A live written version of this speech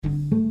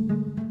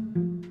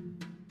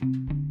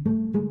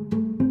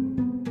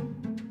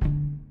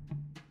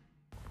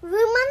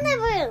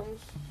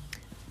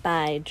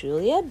by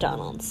Julia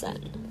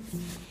Donaldson.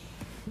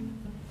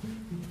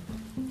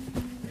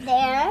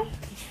 There.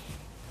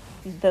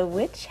 The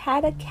witch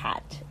had a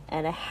cat,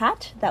 and a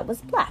hat that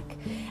was black,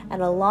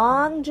 and a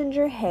long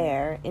ginger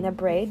hair in a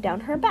braid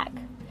down her back.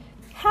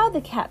 How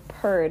the cat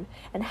purred,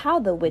 and how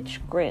the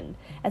witch grinned,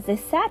 as they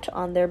sat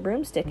on their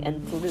broomstick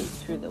and flew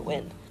through the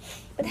wind.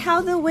 But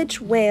how the witch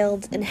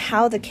wailed, and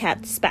how the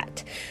cat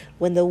spat,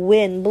 when the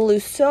wind blew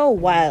so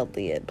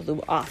wildly it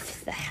blew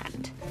off the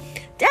hat.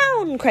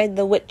 Down, cried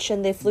the witch,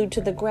 and they flew to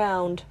the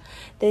ground.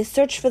 They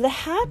searched for the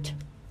hat,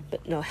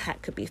 but no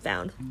hat could be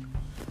found.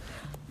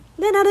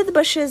 Then out of the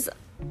bushes,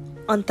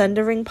 on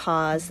thundering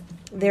paws,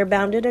 there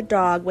bounded a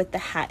dog with the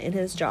hat in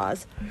his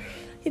jaws.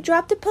 He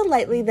dropped it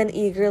politely, then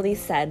eagerly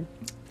said,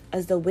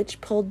 as the witch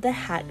pulled the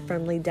hat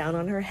firmly down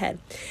on her head,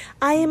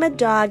 I am a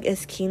dog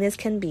as keen as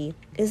can be.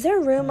 Is there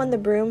room on the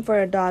broom for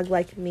a dog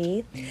like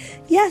me?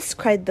 Yes,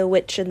 cried the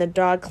witch, and the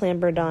dog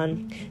clambered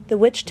on. The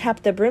witch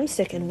tapped the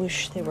broomstick, and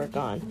whoosh, they were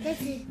gone.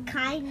 This is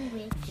kind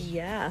witch.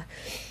 Yeah.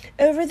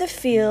 Over the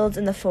fields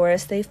and the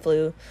forest they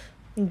flew.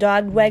 The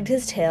dog wagged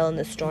his tail, and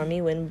the stormy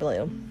wind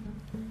blew.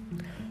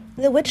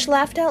 The witch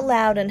laughed out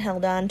loud and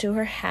held on to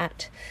her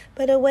hat,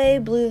 but away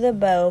blew the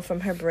bow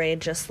from her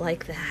braid just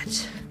like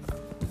that.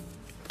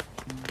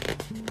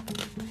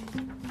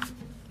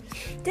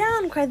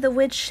 Down, cried the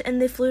witch,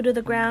 and they flew to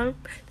the ground.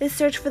 They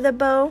searched for the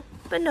bow,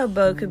 but no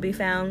bow could be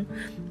found.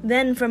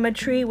 Then from a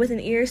tree with an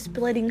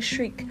ear-splitting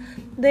shriek,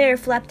 there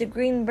flapped a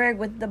green bird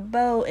with the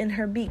bow in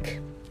her beak.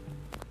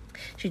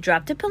 She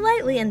dropped it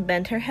politely and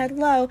bent her head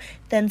low,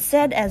 then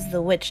said as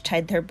the witch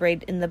tied her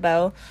braid in the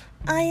bow,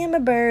 I am a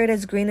bird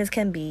as green as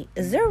can be.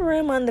 Is there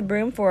room on the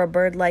broom for a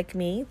bird like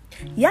me?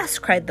 Yes,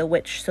 cried the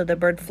witch, so the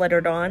bird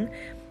fluttered on.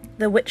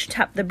 The witch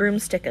tapped the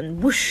broomstick,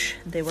 and whoosh,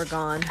 they were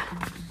gone.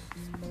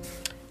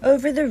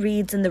 Over the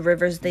reeds and the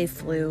rivers they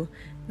flew.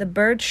 The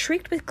birds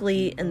shrieked with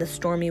glee, and the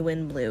stormy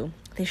wind blew.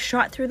 They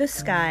shot through the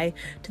sky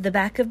to the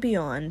back of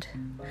beyond.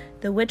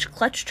 The witch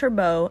clutched her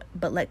bow,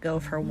 but let go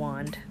of her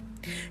wand.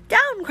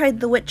 Down,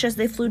 cried the witch as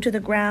they flew to the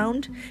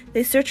ground.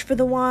 They searched for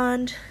the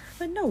wand,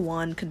 but no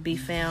wand could be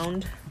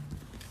found.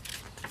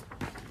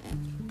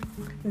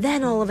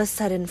 Then all of a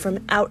sudden, from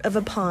out of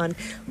a pond,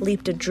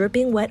 leaped a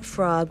dripping wet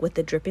frog with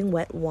a dripping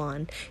wet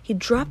wand. He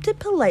dropped it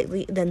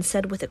politely, then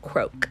said with a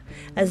croak,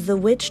 as the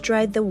witch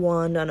dried the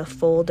wand on a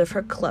fold of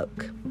her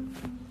cloak,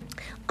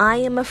 I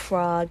am a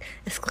frog,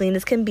 as clean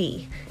as can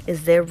be.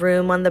 Is there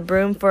room on the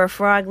broom for a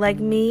frog like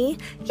me?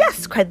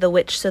 Yes, cried the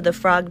witch, so the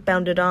frog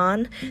bounded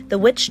on. The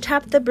witch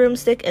tapped the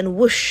broomstick, and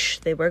whoosh,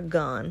 they were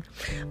gone.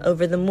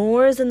 Over the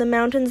moors and the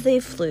mountains they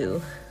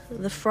flew.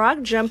 The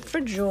frog jumped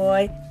for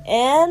joy,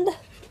 and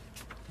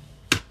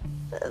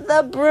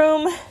the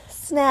broom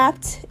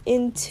snapped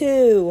in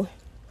two.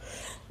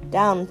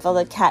 Down fell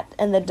the cat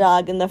and the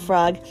dog and the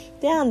frog.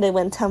 Down they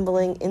went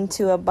tumbling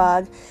into a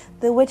bog.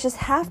 The witch's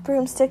half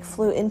broomstick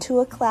flew into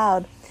a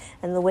cloud,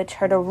 and the witch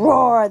heard a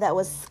roar that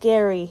was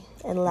scary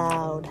and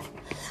loud.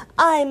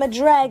 I'm a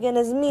dragon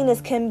as mean as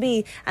can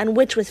be, and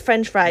witch with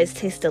french fries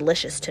tastes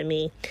delicious to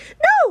me.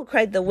 No,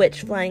 cried the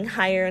witch, flying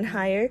higher and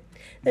higher.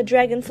 The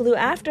dragon flew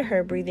after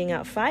her, breathing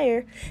out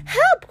fire.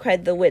 Help,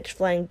 cried the witch,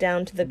 flying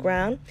down to the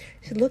ground.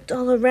 She looked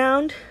all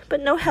around,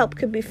 but no help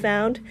could be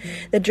found.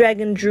 The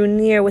dragon drew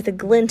near with a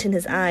glint in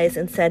his eyes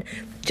and said,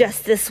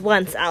 Just this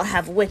once I'll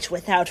have witch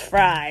without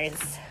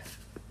fries.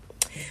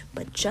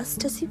 But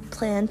just as he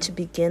planned to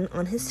begin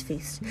on his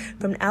feast,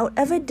 from out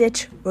of a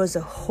ditch rose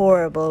a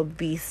horrible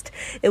beast.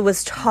 It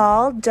was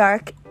tall,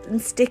 dark,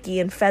 and sticky,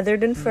 and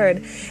feathered and furred.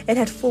 It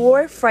had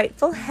 4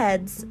 frightful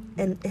heads,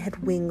 and it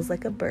had wings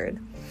like a bird.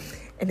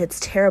 And its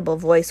terrible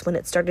voice, when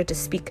it started to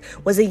speak,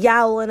 was a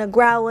yowl and a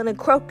growl and a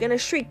croak and a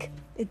shriek.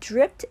 It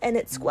dripped and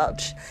it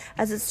squelched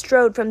as it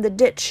strode from the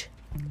ditch,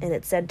 and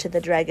it said to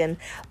the dragon,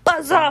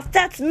 Buzz off,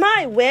 that's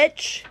my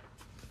witch!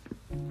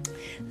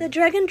 The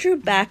dragon drew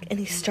back, and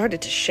he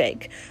started to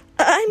shake.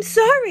 I'm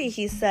sorry,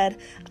 he said.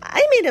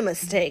 I made a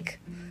mistake.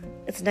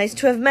 It's nice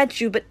to have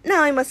met you, but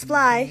now I must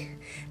fly.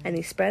 And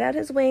he spread out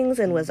his wings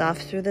and was off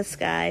through the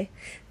sky.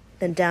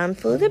 Then down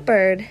flew the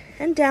bird,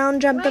 and down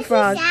jumped the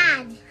frog.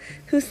 Sad?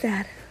 Who's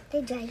sad?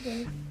 The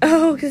dragon.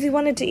 Oh, because he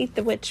wanted to eat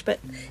the witch, but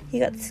he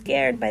got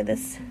scared by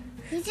this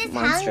He's just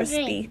monstrous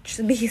hungry.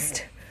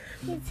 beast.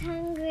 He's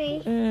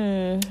hungry.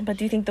 But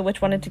do you think the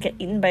witch wanted to get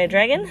eaten by a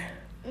dragon?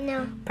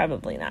 No.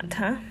 Probably not,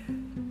 huh?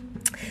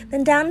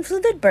 Then down flew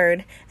the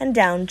bird, and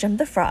down jumped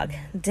the frog.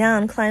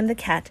 Down climbed the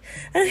cat,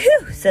 and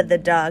whew, said the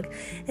dog.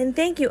 And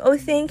thank you, oh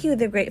thank you,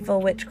 the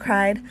grateful witch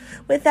cried.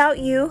 Without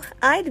you,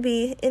 I'd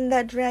be in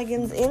that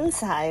dragon's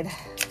inside.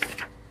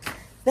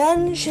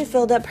 Then she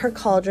filled up her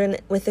cauldron,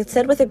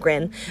 said with a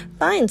grin,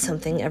 Find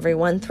something,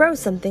 everyone, throw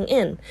something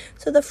in.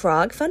 So the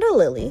frog found a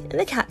lily, and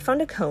the cat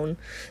found a cone.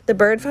 The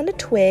bird found a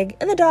twig,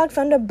 and the dog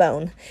found a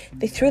bone.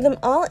 They threw them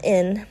all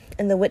in,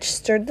 and the witch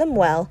stirred them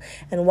well,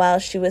 and while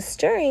she was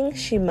stirring,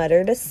 she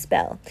muttered a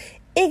spell.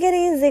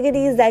 Iggity,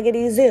 ziggity,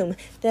 zaggity, zoom.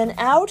 Then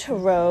out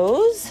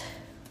rose...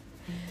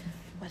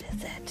 What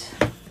is it?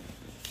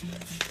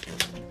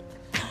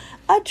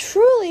 A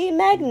truly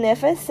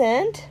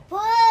magnificent...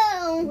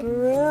 Boom!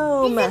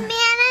 Broom. There's a man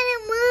on the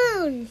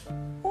moon.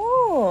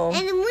 Oh.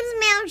 And the moon's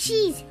made of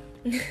cheese.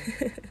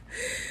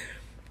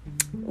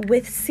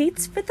 With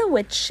seats for the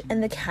witch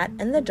and the cat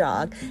and the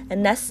dog, a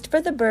nest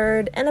for the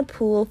bird and a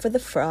pool for the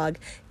frog.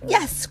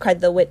 Yes, cried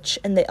the witch,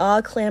 and they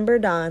all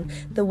clambered on.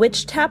 The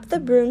witch tapped the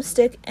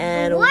broomstick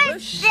and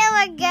whoosh. Still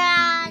a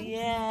gun.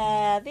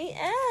 Yeah, the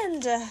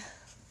end.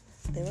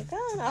 They were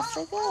gone. Off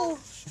they go.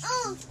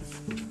 Oh.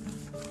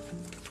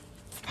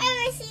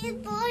 I see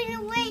it blowing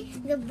away.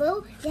 The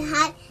boat, the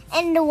hat,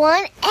 and the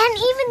one, and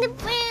even the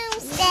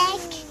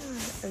broomstick.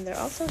 And they're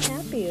all so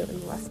happy in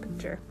the last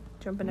picture,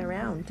 jumping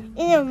around.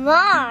 In the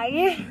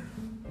mud.